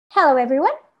Hello,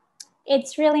 everyone.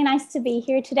 It's really nice to be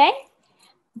here today.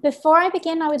 Before I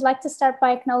begin, I would like to start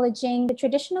by acknowledging the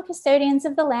traditional custodians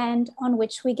of the land on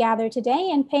which we gather today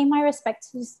and pay my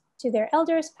respects to their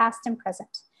elders, past and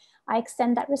present. I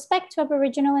extend that respect to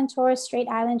Aboriginal and Torres Strait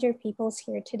Islander peoples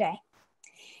here today.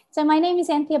 So my name is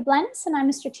Anthea and I'm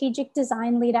a strategic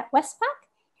design lead at Westpac.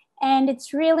 And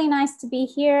it's really nice to be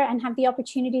here and have the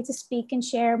opportunity to speak and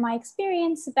share my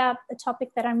experience about a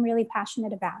topic that I'm really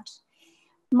passionate about.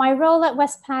 My role at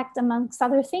Westpac, amongst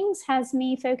other things, has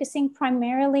me focusing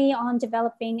primarily on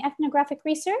developing ethnographic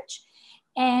research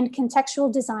and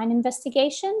contextual design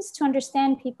investigations to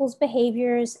understand people's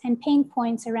behaviors and pain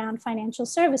points around financial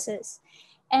services.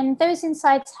 And those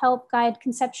insights help guide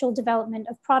conceptual development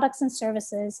of products and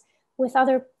services with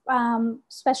other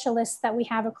specialists that we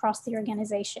have across the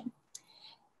organization.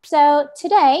 So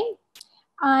today,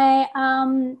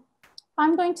 I'm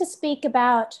going to speak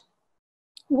about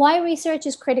why research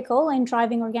is critical in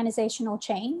driving organizational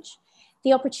change,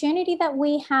 the opportunity that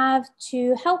we have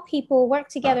to help people work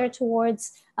together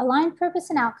towards aligned purpose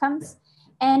and outcomes,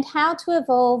 and how to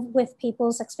evolve with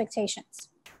people's expectations.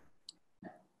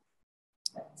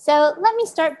 So let me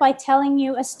start by telling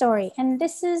you a story. And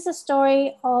this is a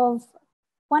story of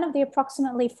one of the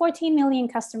approximately 14 million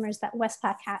customers that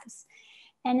Westpac has.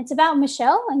 And it's about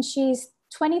Michelle, and she's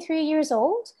 23 years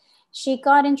old. She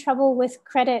got in trouble with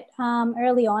credit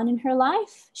early on in her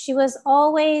life. She was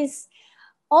always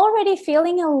already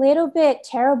feeling a little bit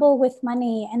terrible with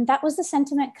money. And that was the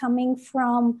sentiment coming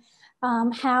from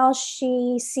how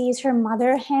she sees her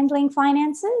mother handling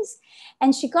finances.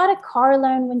 And she got a car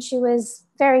loan when she was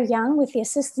very young with the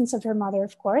assistance of her mother,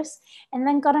 of course, and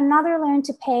then got another loan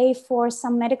to pay for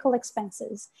some medical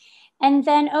expenses. And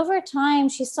then over time,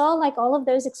 she saw like all of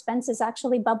those expenses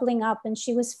actually bubbling up, and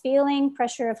she was feeling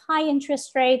pressure of high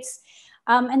interest rates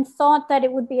and thought that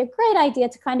it would be a great idea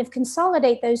to kind of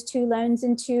consolidate those two loans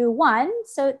into one,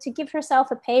 so to give herself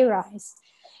a pay rise.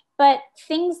 But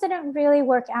things didn't really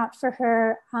work out for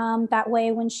her that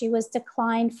way when she was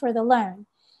declined for the loan.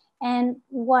 And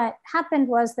what happened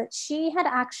was that she had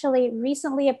actually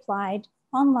recently applied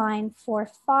online for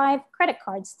 5 credit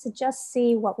cards to just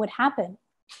see what would happen.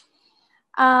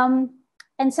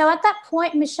 And so at that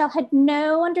point, Michelle had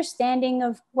no understanding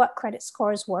of what credit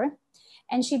scores were,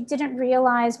 and she didn't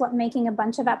realize what making a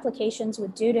bunch of applications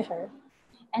would do to her.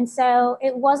 And so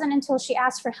it wasn't until she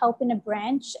asked for help in a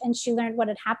branch and she learned what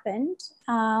had happened,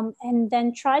 and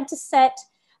then tried to set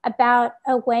about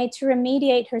a way to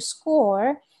remediate her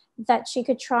score that she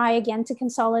could try again to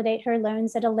consolidate her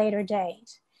loans at a later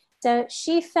date. So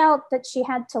she felt that she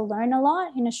had to learn a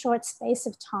lot in a short space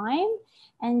of time,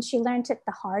 and she learned it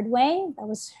the hard way. That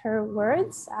was her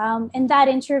words. In that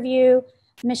interview,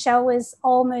 Michelle was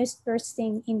almost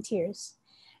bursting in tears.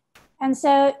 And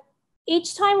so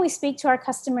each time we speak to our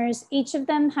customers, each of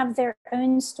them have their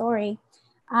own story,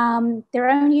 their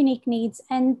own unique needs,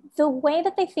 and the way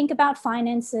that they think about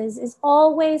finances is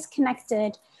always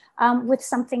connected with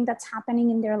something that's happening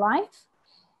in their life.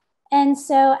 And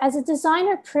so as a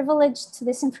designer privileged to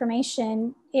this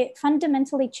information, it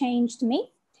fundamentally changed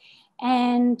me.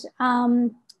 And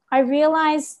I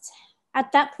realized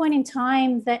at that point in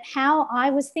time that how I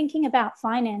was thinking about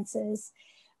finances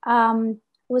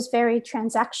was very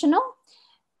transactional.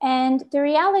 And the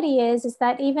reality is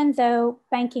that even though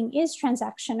banking is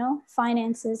transactional,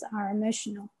 finances are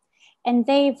emotional. And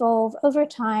they evolve over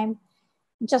time,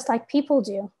 just like people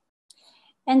do.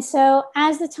 And so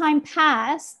as the time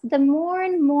passed, the more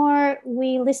and more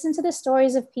we listened to the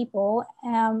stories of people,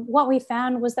 what we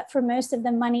found was that for most of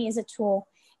them, money is a tool.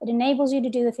 It enables you to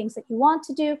do the things that you want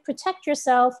to do, protect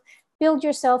yourself, build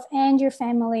yourself and your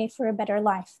family for a better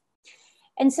life.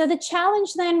 And so the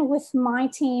challenge then with my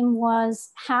team was,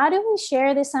 how do we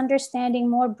share this understanding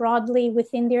more broadly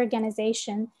within the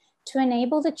organization to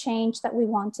enable the change that we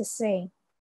want to see?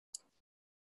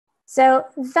 So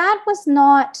that was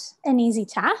not an easy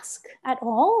task at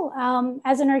all.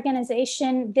 As an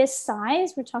organization this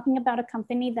size, we're talking about a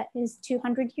company that is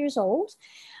 200 years old.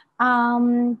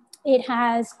 It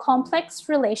has complex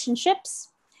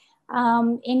relationships,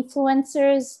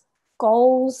 influencers,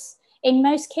 goals. In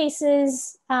most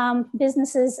cases,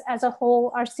 businesses as a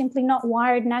whole are simply not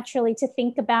wired naturally to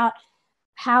think about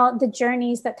how the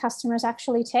journeys that customers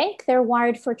actually take. They're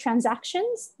wired for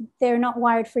transactions, they're not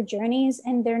wired for journeys,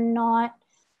 and they're not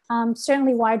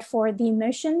certainly wired for the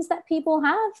emotions that people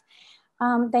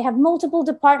have. They have multiple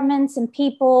departments and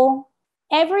people.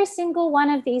 Every single one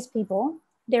of these people,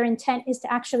 their intent is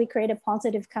to actually create a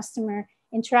positive customer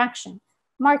interaction.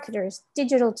 Marketers,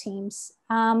 digital teams,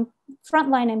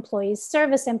 frontline employees,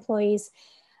 service employees,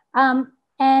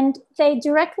 and they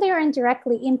directly or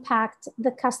indirectly impact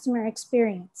the customer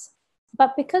experience.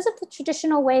 But because of the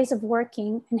traditional ways of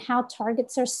working and how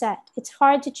targets are set, it's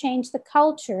hard to change the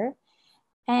culture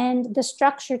and the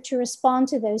structure to respond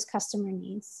to those customer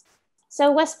needs.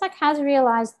 So Westpac has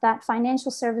realized that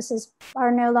financial services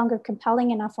are no longer compelling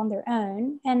enough on their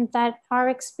own, and that our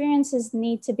experiences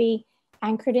need to be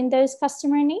anchored in those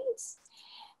customer needs.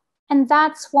 And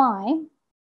that's why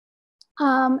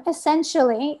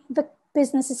essentially the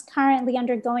business is currently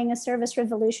undergoing a service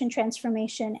revolution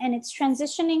transformation, and it's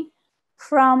transitioning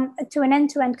to an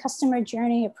end-to-end customer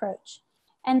journey approach.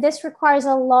 And this requires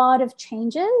a lot of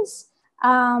changes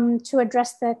to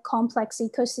address the complex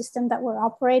ecosystem that we're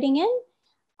operating in.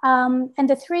 And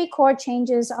the three core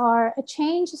changes are a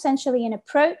change essentially in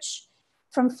approach,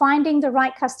 from finding the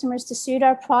right customers to suit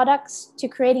our products to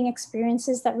creating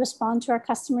experiences that respond to our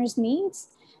customers' needs,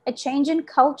 a change in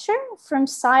culture from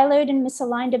siloed and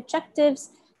misaligned objectives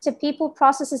to people,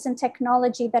 processes, and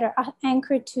technology that are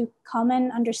anchored to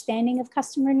common understanding of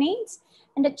customer needs,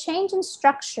 and a change in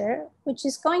structure, which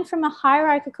is going from a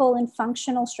hierarchical and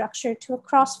functional structure to a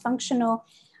cross-functional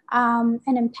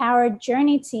and empowered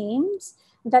journey teams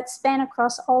that span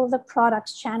across all of the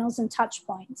products, channels, and touch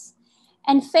points.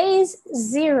 And phase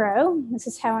 0, this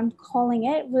is how I'm calling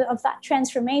it, of that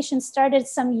transformation started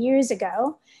some years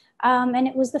ago. And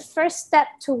it was the first step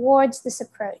towards this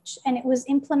approach. And it was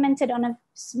implemented on a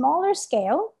smaller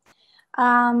scale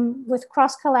with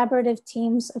cross-collaborative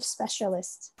teams of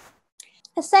specialists.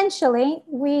 Essentially,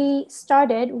 we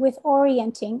started with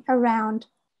orienting around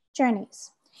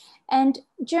journeys. And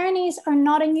journeys are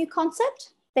not a new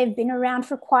concept. They've been around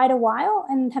for quite a while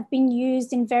and have been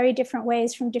used in very different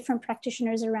ways from different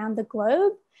practitioners around the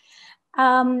globe.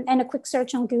 And a quick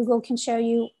search on Google can show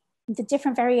you the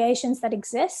different variations that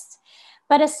exist.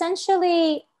 But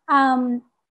essentially,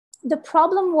 the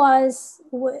problem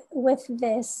with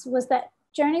this was that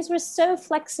journeys were so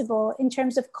flexible in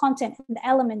terms of content and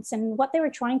elements and what they were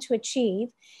trying to achieve.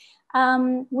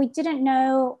 We didn't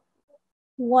know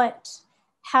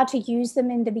how to use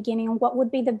them in the beginning and what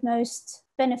would be the most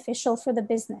beneficial for the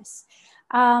business.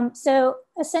 So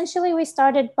essentially, we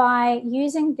started by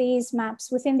using these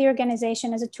maps within the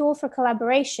organization as a tool for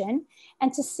collaboration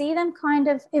and to see them kind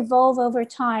of evolve over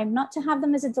time, not to have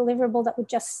them as a deliverable that would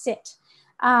just sit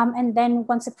and then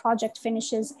once a project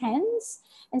finishes, ends.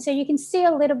 And so you can see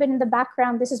a little bit in the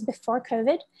background, this is before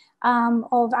COVID,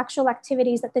 of actual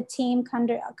activities that the team kind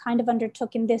of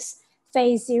undertook in this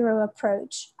phase 0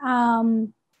 approach.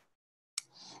 And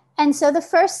so the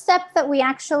first step that we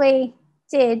actually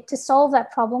did to solve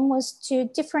that problem was to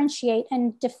differentiate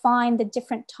and define the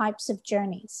different types of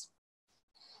journeys.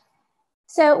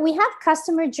 So we have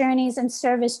customer journeys and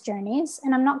service journeys,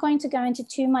 and I'm not going to go into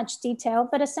too much detail,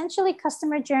 but essentially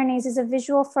customer journeys is a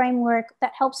visual framework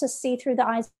that helps us see through the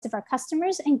eyes of our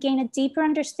customers and gain a deeper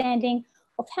understanding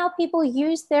of how people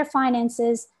use their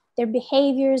finances, their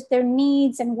behaviors, their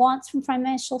needs and wants from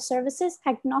financial services,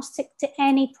 agnostic to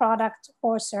any product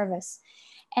or service.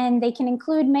 And they can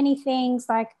include many things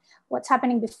like what's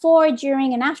happening before,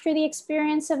 during, and after the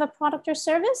experience of a product or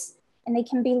service. And they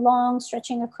can be long,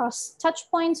 stretching across touch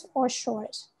points, or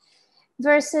short.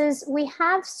 Versus we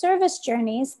have service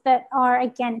journeys that are,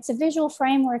 again, it's a visual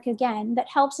framework again, that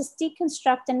helps us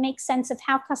deconstruct and make sense of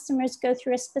how customers go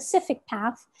through a specific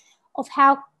path of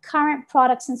how current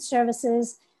products and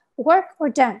services work or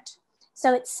don't.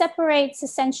 So it separates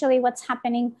essentially what's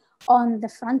happening on the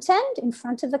front end, in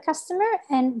front of the customer,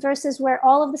 and versus where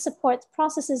all of the support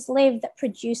processes live that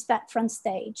produce that front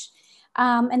stage.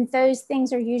 And those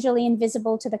things are usually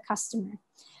invisible to the customer.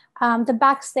 The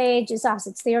backstage is us,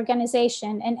 it's the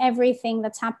organization and everything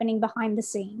that's happening behind the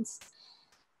scenes.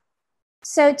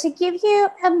 So to give you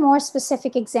a more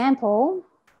specific example,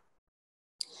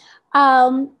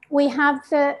 we have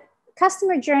the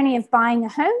customer journey of buying a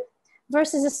home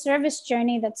versus a service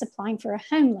journey that's applying for a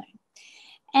home loan.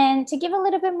 And to give a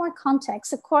little bit more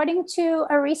context, according to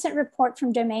a recent report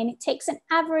from Domain, it takes an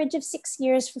average of 6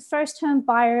 years for first home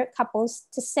buyer couples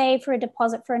to save for a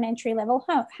deposit for an entry-level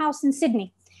house in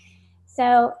Sydney.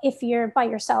 So if you're by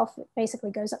yourself, it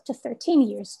basically goes up to 13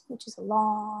 years, which is a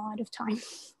lot of time.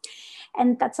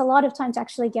 And that's a lot of time to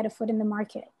actually get a foot in the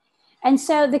market. And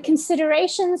so the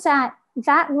considerations at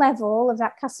that level of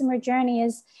that customer journey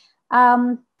is,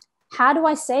 how do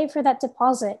I save for that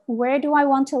deposit? Where do I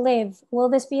want to live? Will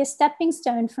this be a stepping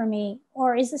stone for me?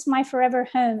 Or is this my forever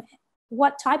home?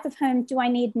 What type of home do I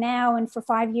need now and for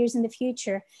 5 years in the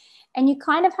future? And you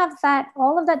kind of have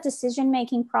all of that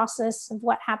decision-making process of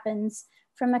what happens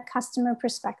from a customer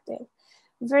perspective.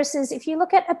 Versus if you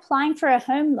look at applying for a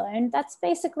home loan, that's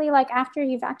basically like after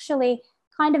you've actually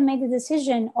kind of made the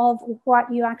decision of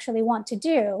what you actually want to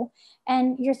do.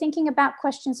 And you're thinking about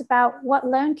questions about what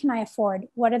loan can I afford?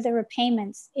 What are the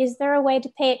repayments? Is there a way to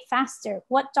pay it faster?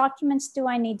 What documents do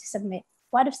I need to submit?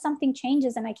 What if something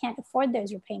changes and I can't afford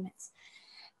those repayments?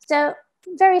 So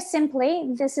very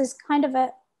simply, this is kind of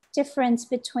a difference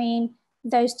between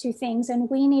those two things. And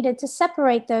we needed to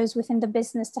separate those within the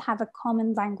business to have a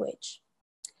common language.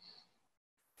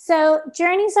 So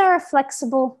journeys are a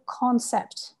flexible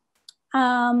concept.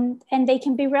 And they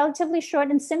can be relatively short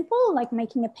and simple, like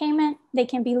making a payment. They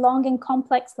can be long and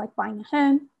complex, like buying a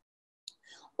home.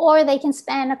 Or they can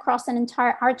span across an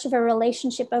entire arch of a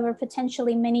relationship over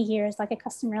potentially many years, like a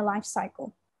customer life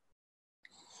cycle.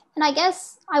 And I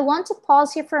guess I want to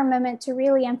pause here for a moment to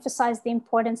really emphasize the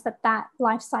importance that that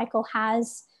life cycle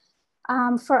has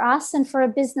for us and for a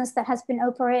business that has been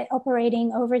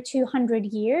operating over 200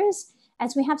 years,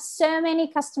 as we have so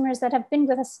many customers that have been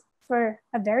with us for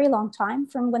a very long time,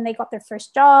 from when they got their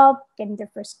first job, getting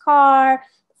their first car,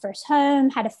 first home,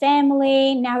 had a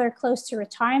family, now they're close to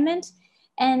retirement.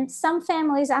 And some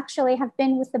families actually have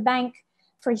been with the bank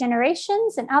for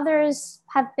generations, and others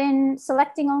have been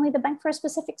selecting only the bank for a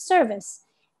specific service.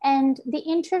 And the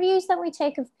interviews that we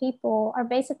take of people are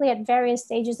basically at various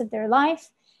stages of their life.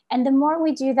 And the more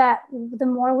we do that, the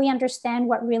more we understand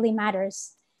what really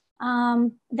matters.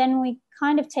 Then we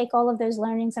kind of take all of those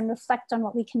learnings and reflect on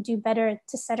what we can do better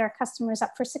to set our customers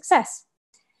up for success.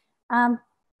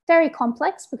 Very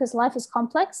complex, because life is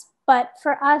complex, but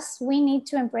for us, we need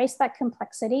to embrace that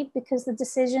complexity, because the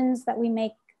decisions that we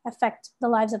make affect the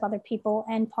lives of other people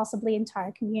and possibly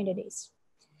entire communities.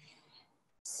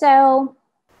 So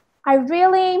I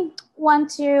really want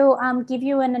to give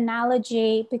you an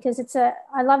analogy, because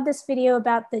I love this video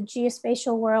about the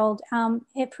geospatial world.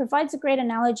 It provides a great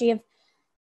analogy of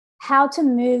how to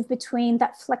move between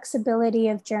that flexibility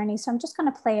of journey. So I'm just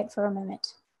going to play it for a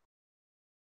moment.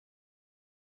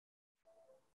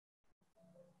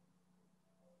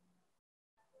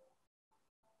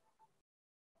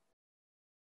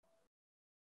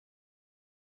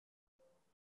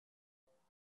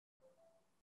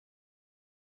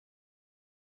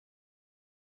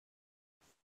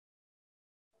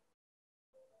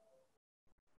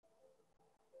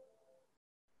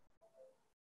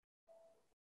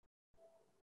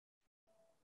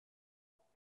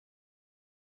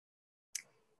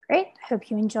 Great, I hope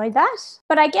you enjoyed that.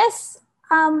 But I guess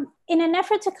in an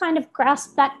effort to kind of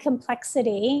grasp that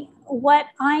complexity, what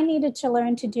I needed to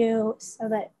learn to do so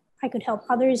that I could help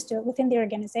others do it within the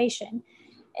organization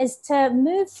is to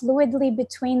move fluidly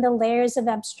between the layers of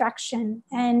abstraction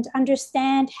and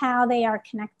understand how they are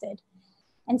connected.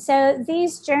 And so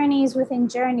these journeys within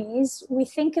journeys, we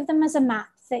think of them as a map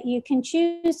that you can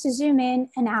choose to zoom in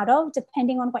and out of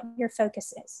depending on what your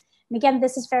focus is. And again,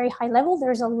 this is very high level.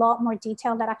 There's a lot more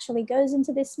detail that actually goes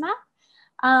into this map.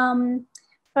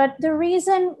 But the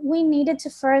reason we needed to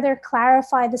further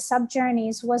clarify the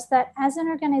sub-journeys was that as an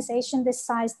organization this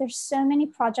size, there's so many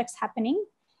projects happening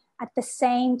at the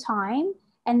same time,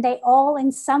 and they all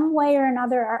in some way or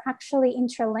another are actually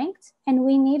interlinked. And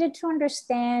we needed to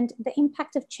understand the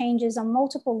impact of changes on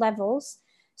multiple levels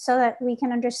so that we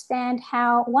can understand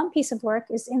how one piece of work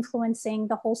is influencing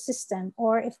the whole system,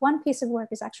 or if one piece of work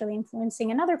is actually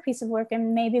influencing another piece of work,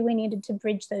 and maybe we needed to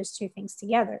bridge those two things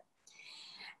together.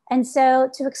 And so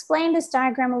to explain this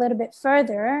diagram a little bit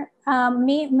further,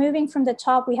 moving from the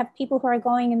top, we have people who are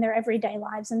going in their everyday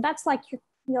lives, and that's like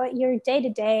your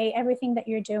day-to-day, everything that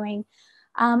you're doing.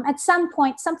 At some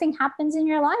point, something happens in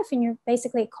your life, and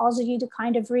basically it causes you to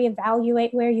kind of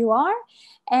reevaluate where you are.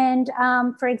 And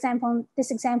for example, this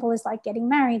example is like getting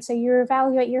married. So you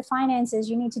evaluate your finances,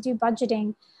 you need to do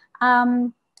budgeting.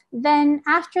 Then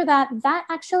after that, that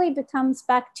actually becomes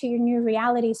back to your new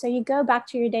reality. So you go back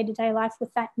to your day-to-day life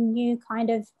with that new kind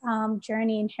of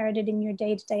journey inherited in your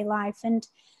day-to-day life. And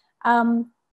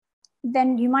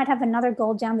then you might have another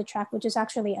goal down the track, which is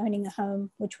actually owning a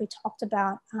home, which we talked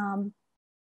about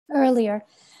earlier.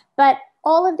 But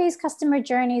all of these customer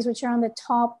journeys, which are on the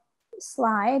top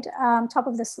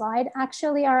of the slide,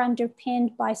 actually are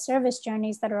underpinned by service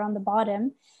journeys that are on the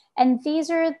bottom. And these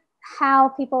are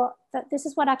how this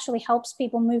is what actually helps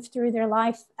people move through their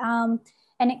life. And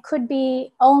it could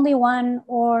be only one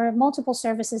or multiple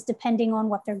services depending on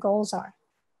what their goals are.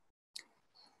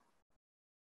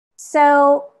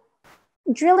 So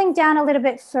drilling down a little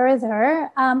bit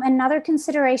further, another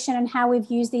consideration on how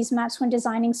we've used these maps when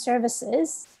designing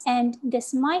services, and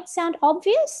this might sound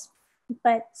obvious,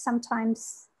 but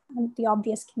sometimes the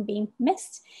obvious can be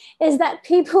missed, is that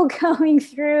people going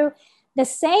through the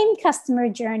same customer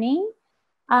journey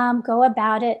go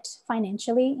about it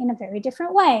financially in a very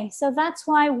different way. So that's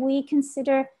why we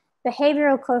consider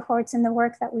behavioral cohorts in the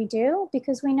work that we do,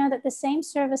 because we know that the same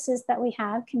services that we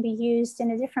have can be used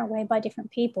in a different way by different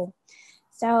people.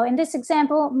 So in this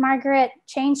example, Margaret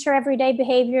changed her everyday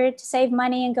behavior to save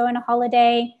money and go on a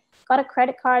holiday, got a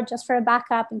credit card just for a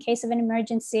backup in case of an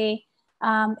emergency,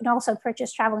 and also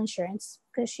purchased travel insurance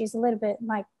because she's a little bit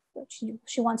like,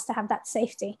 she wants to have that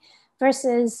safety,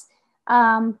 versus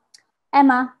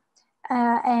Emma,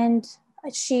 and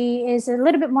she is a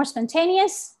little bit more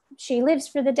spontaneous. She lives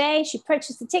for the day. She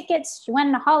purchased the tickets. She went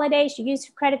on a holiday. She used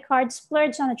her credit card,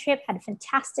 splurged on a trip, had a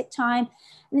fantastic time.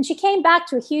 And then she came back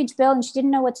to a huge bill and she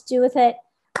didn't know what to do with it,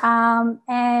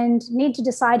 and need to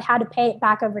decide how to pay it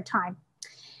back over time.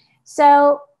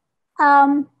 So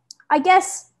I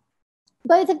guess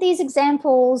both of these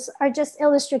examples are just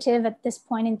illustrative at this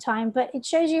point in time, but it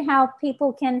shows you how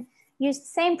people can use the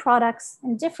same products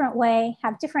in a different way,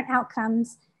 have different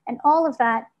outcomes, and all of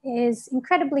that is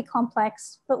incredibly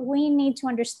complex, but we need to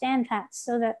understand that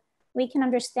so that we can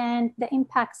understand the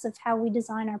impacts of how we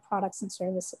design our products and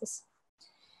services.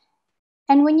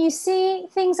 And when you see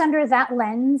things under that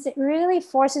lens, it really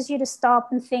forces you to stop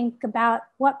and think about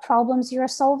what problems you're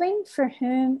solving, for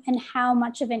whom, and how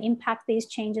much of an impact these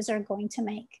changes are going to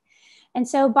make. And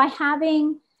so by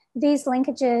having these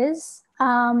linkages,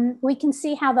 we can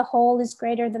see how the whole is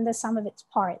greater than the sum of its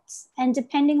parts. And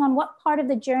depending on what part of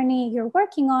the journey you're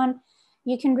working on,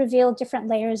 you can reveal different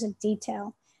layers of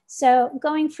detail. So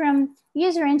going from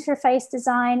user interface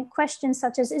design, questions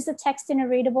such as, is the text in a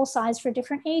readable size for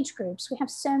different age groups? We have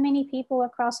so many people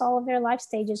across all of their life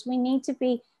stages. We need to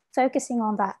be focusing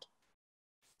on that.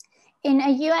 In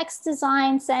a UX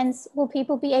design sense, will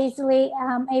people be easily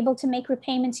able to make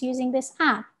repayments using this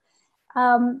app?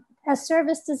 A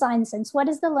service design sense, what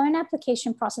is the loan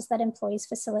application process that employees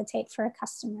facilitate for a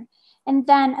customer? And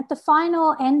then at the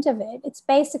final end of it, it's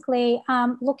basically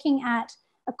looking at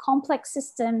a complex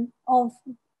system of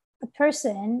a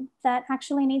person that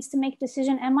actually needs to make a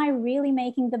decision. Am I really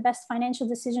making the best financial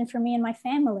decision for me and my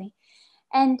family?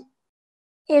 And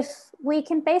if we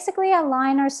can basically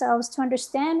align ourselves to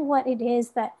understand what it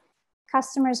is that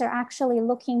customers are actually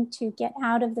looking to get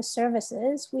out of the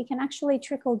services, we can actually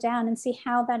trickle down and see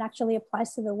how that actually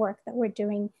applies to the work that we're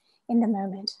doing in the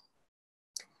moment.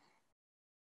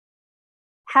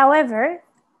 However,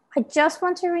 I just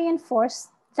want to reinforce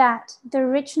that the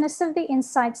richness of the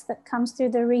insights that comes through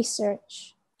the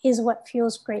research is what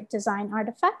fuels great design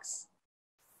artifacts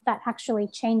that actually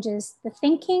changes the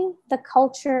thinking, the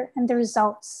culture, and the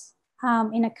results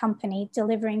in a company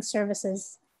delivering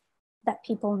services that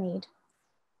people need.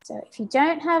 So if you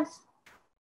don't have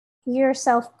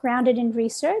yourself grounded in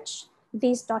research,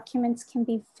 these documents can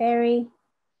be very,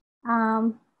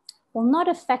 well, not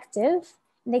effective,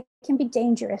 they can be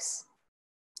dangerous.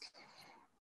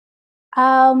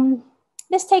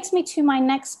 This takes me to my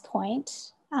next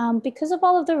point. Because of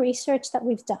all of the research that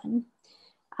we've done,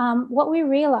 what we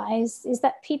realize is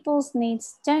that people's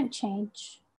needs don't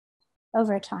change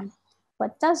over time.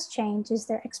 What does change is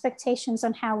their expectations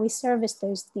on how we service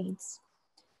those needs.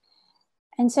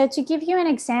 And so to give you an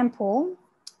example,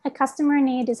 a customer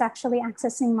need is actually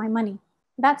accessing my money.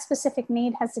 That specific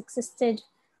need has existed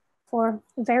for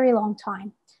a very long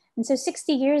time. And so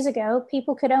 60 years ago,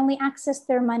 people could only access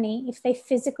their money if they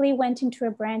physically went into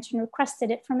a branch and requested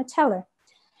it from a teller.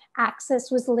 Access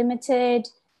was limited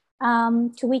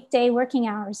to weekday working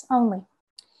hours only.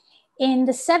 In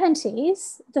the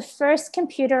 70s, the first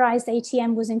computerized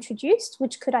ATM was introduced,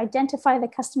 which could identify the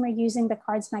customer using the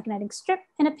card's magnetic strip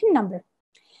and a PIN number.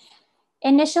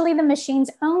 Initially, the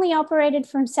machines only operated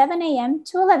from 7 a.m.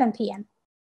 to 11 p.m.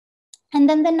 And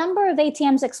then the number of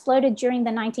ATMs exploded during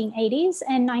the 1980s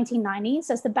and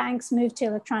 1990s as the banks moved to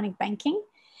electronic banking.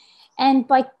 And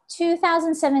by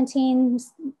 2017,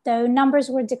 though,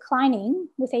 numbers were declining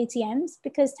with ATMs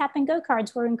because tap and go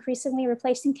cards were increasingly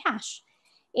replacing cash,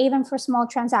 even for small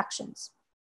transactions.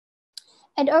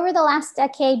 And over the last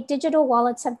decade, digital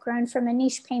wallets have grown from a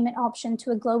niche payment option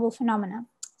to a global phenomenon.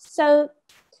 So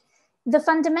the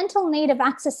fundamental need of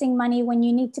accessing money when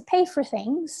you need to pay for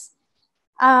things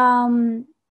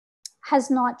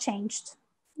has not changed.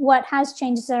 What has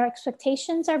changed is our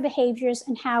expectations, our behaviors,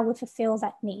 and how we fulfill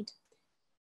that need.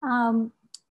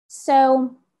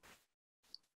 So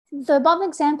the above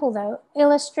example, though,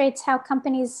 illustrates how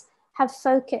companies have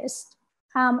focused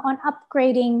on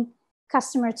upgrading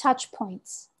customer touch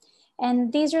points.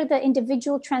 And these are the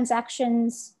individual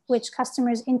transactions which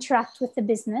customers interact with the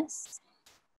business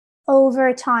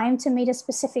over time to meet a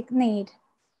specific need.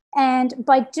 And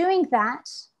by doing that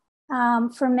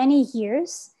for many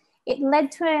years, it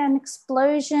led to an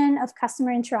explosion of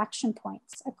customer interaction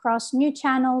points across new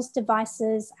channels,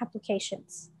 devices,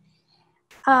 applications.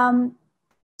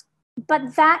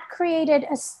 But that created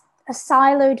a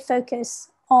siloed focus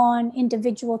on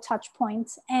individual touch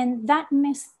points, and that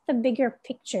missed the bigger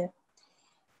picture.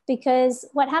 Because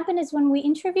what happened is when we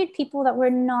interviewed people that were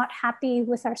not happy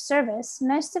with our service,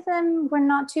 most of them were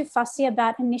not too fussy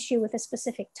about an issue with a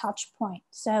specific touch point.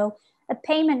 So a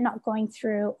payment not going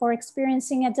through or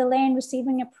experiencing a delay in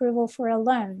receiving approval for a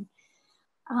loan.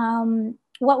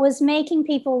 What was making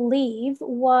people leave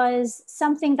was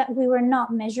something that we were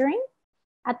not measuring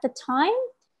at the time.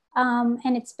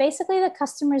 And it's basically the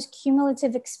customer's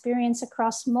cumulative experience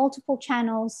across multiple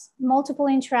channels, multiple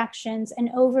interactions, and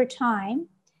over time.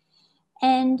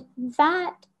 And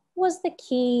that was the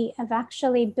key of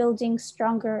actually building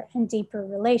stronger and deeper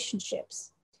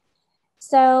relationships.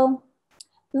 So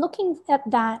looking at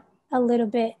that a little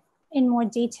bit in more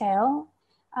detail,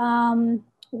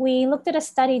 we looked at a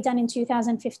study done in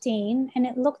 2015, and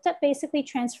it looked at basically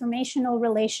transformational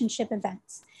relationship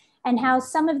events and how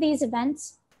some of these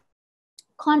events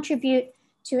contribute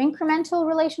to incremental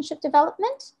relationship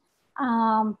development,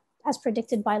 as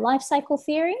predicted by life cycle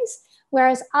theories,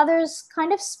 whereas others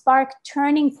kind of spark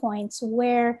turning points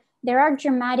where there are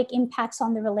dramatic impacts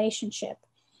on the relationship.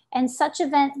 And such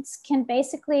events can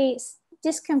basically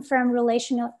disconfirm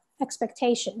relational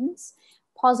expectations,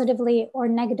 positively or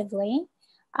negatively,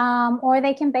 or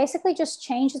they can basically just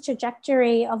change the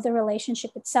trajectory of the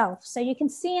relationship itself. So you can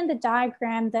see in the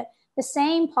diagram that the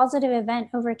same positive event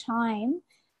over time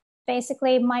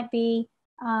basically might be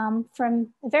from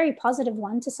a very positive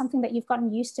one to something that you've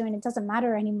gotten used to and it doesn't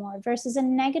matter anymore, versus a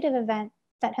negative event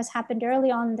that has happened early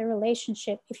on in the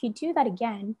relationship. If you do that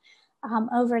again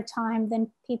over time, then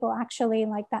people actually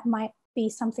like that might be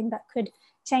something that could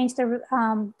change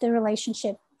the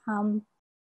relationship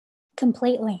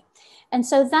completely. And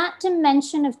so that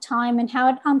dimension of time and how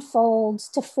it unfolds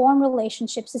to form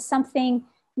relationships is something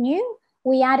new.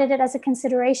 We added it as a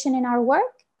consideration in our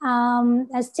work,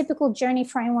 as typical journey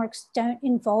frameworks don't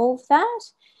involve that.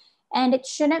 And it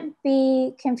shouldn't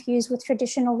be confused with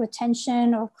traditional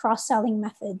retention or cross-selling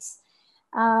methods.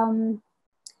 And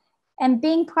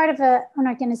being part of an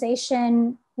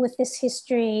organization with this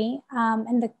history,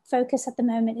 and the focus at the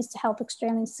moment is to help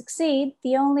Australians succeed,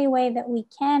 the only way that we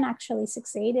can actually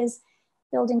succeed is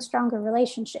building stronger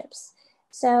relationships.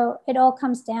 So it all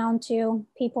comes down to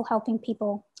people helping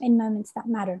people in moments that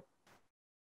matter.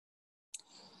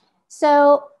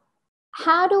 So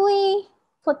how do we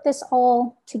put this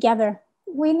all together?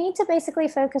 We need to basically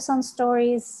focus on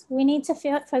stories. We need to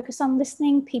focus on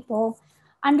listening people,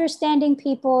 understanding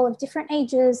people of different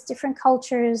ages, different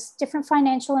cultures, different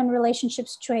financial and relationship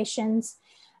situations.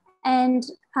 And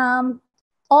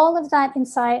all of that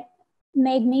insight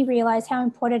made me realize how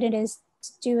important it is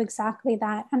to do exactly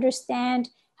that, understand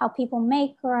how people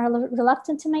make or are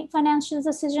reluctant to make financial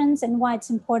decisions and why it's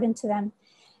important to them.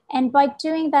 And by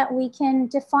doing that, we can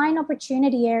define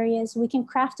opportunity areas, we can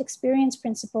craft experience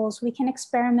principles, we can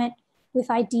experiment with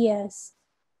ideas.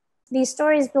 These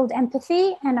stories build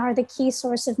empathy and are the key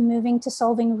source of moving to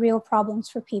solving real problems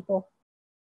for people.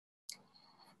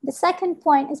 The second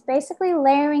point is basically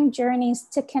layering journeys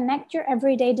to connect your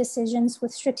everyday decisions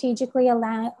with strategically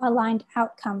aligned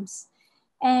outcomes.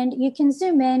 And you can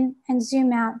zoom in and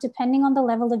zoom out depending on the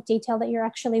level of detail that you're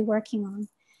actually working on.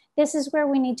 This is where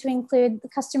we need to include the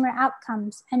customer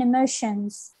outcomes and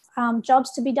emotions,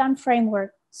 jobs to be done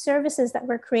framework, services that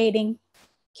we're creating,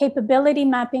 capability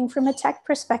mapping from a tech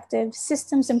perspective,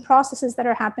 systems and processes that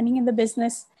are happening in the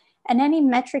business, and any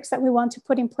metrics that we want to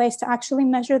put in place to actually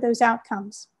measure those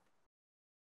outcomes.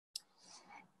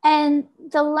 And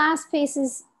the last piece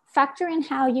is factor in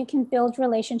how you can build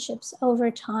relationships over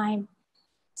time.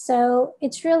 So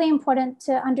it's really important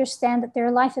to understand that there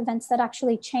are life events that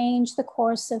actually change the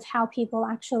course of how people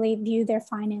actually view their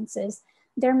finances.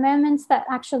 There are moments that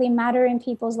actually matter in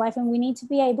people's life, and we need to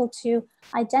be able to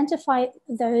identify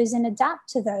those and adapt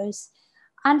to those.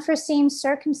 Unforeseen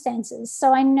circumstances.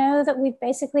 So I know that we've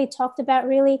basically talked about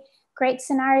really great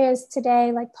scenarios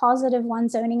today, like positive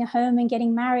ones, owning a home and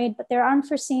getting married, but there are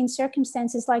unforeseen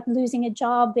circumstances like losing a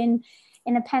job in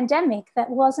a pandemic that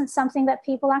wasn't something that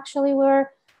people actually were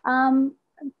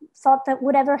thought that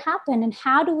would ever happen. And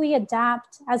how do we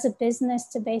adapt as a business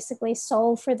to basically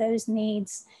solve for those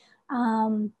needs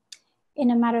in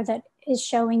a manner that is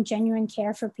showing genuine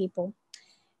care for people?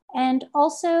 And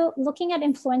also looking at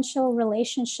influential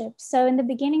relationships. So in the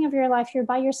beginning of your life, you're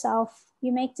by yourself,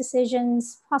 you make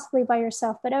decisions possibly by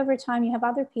yourself, but over time you have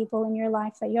other people in your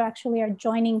life that you actually are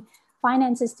joining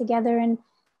finances together. And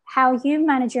how you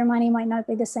manage your money might not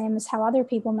be the same as how other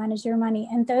people manage their money.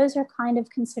 And those are kind of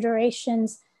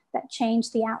considerations that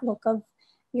change the outlook of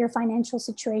your financial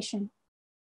situation.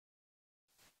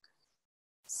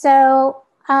 So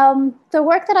the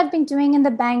work that I've been doing in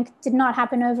the bank did not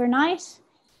happen overnight,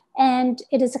 and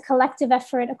it is a collective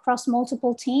effort across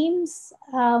multiple teams.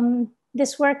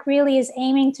 This work really is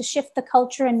aiming to shift the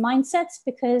culture and mindsets,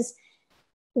 because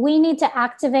we need to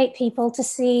activate people to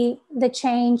see the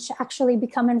change actually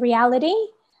become a reality.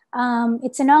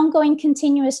 It's an ongoing,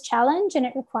 continuous challenge, and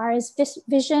it requires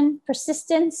vision,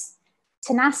 persistence,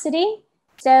 tenacity.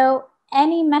 So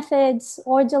any methods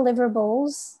or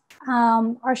deliverables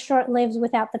are short-lived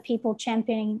without the people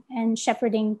championing and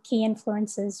shepherding key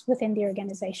influences within the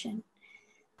organization.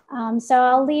 So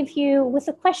I'll leave you with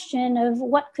a question of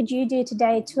what could you do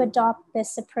today to adopt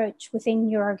this approach within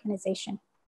your organization?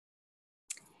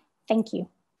 Thank you.